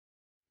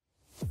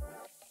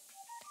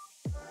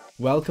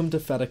Welcome to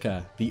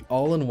Fedica, the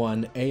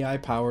all-in-one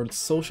AI-powered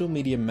social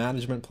media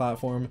management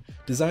platform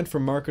designed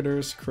for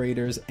marketers,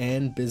 creators,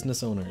 and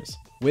business owners.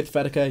 With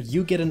Fedica,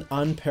 you get an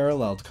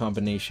unparalleled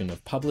combination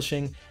of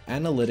publishing,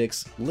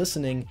 analytics,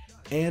 listening,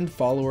 and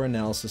follower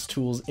analysis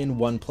tools in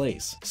one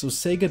place. So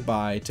say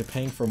goodbye to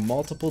paying for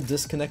multiple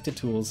disconnected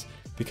tools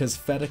because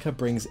Fedica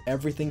brings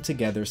everything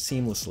together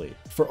seamlessly.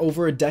 For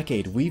over a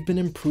decade, we've been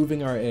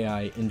improving our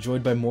AI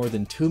enjoyed by more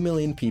than 2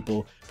 million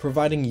people,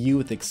 providing you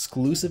with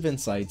exclusive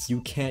insights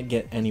you can't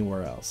get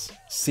anywhere else.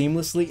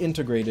 Seamlessly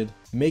integrated,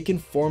 make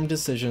informed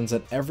decisions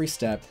at every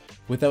step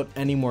without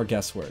any more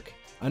guesswork.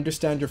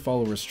 Understand your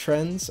followers'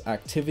 trends,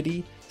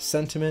 activity,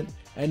 sentiment,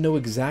 and know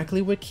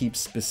exactly what keeps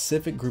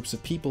specific groups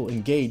of people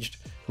engaged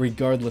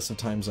regardless of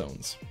time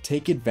zones.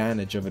 Take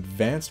advantage of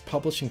advanced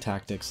publishing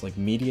tactics like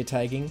media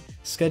tagging,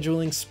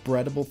 scheduling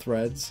spreadable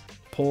threads,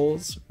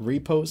 polls,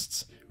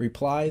 reposts,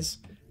 replies,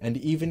 and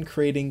even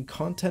creating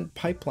content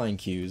pipeline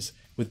queues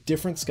with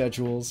different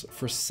schedules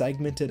for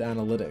segmented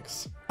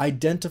analytics.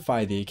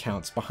 Identify the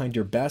accounts behind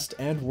your best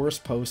and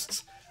worst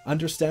posts,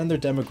 understand their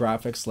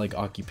demographics like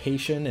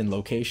occupation and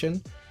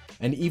location,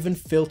 and even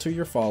filter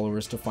your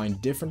followers to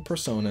find different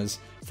personas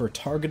for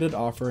targeted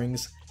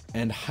offerings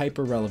and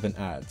hyper-relevant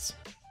ads.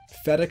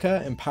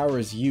 Fedica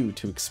empowers you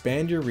to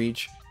expand your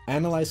reach,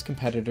 analyze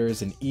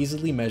competitors, and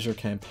easily measure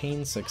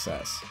campaign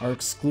success. Our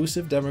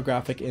exclusive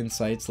demographic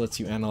insights lets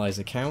you analyze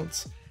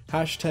accounts,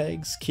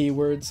 hashtags,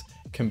 keywords,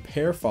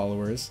 compare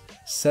followers,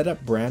 set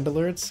up brand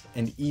alerts,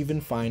 and even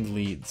find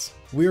leads.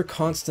 We're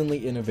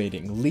constantly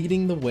innovating,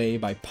 leading the way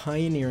by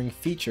pioneering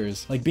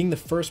features like being the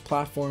first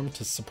platform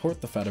to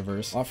support the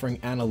Fediverse, offering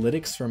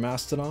analytics for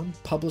Mastodon,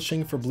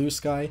 publishing for Blue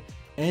Sky,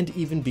 and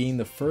even being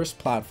the first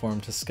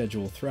platform to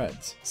schedule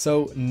threads.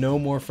 So no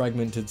more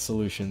fragmented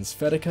solutions.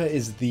 Fedica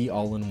is the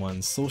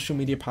all-in-one social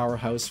media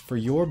powerhouse for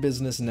your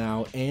business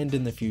now and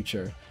in the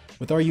future.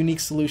 With our unique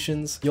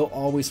solutions, you'll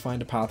always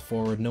find a path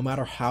forward no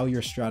matter how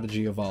your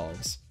strategy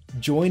evolves.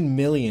 Join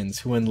millions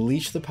who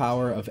unleash the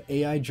power of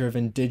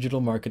AI-driven digital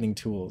marketing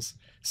tools.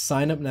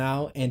 Sign up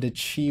now and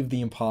achieve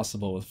the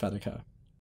impossible with Fedica.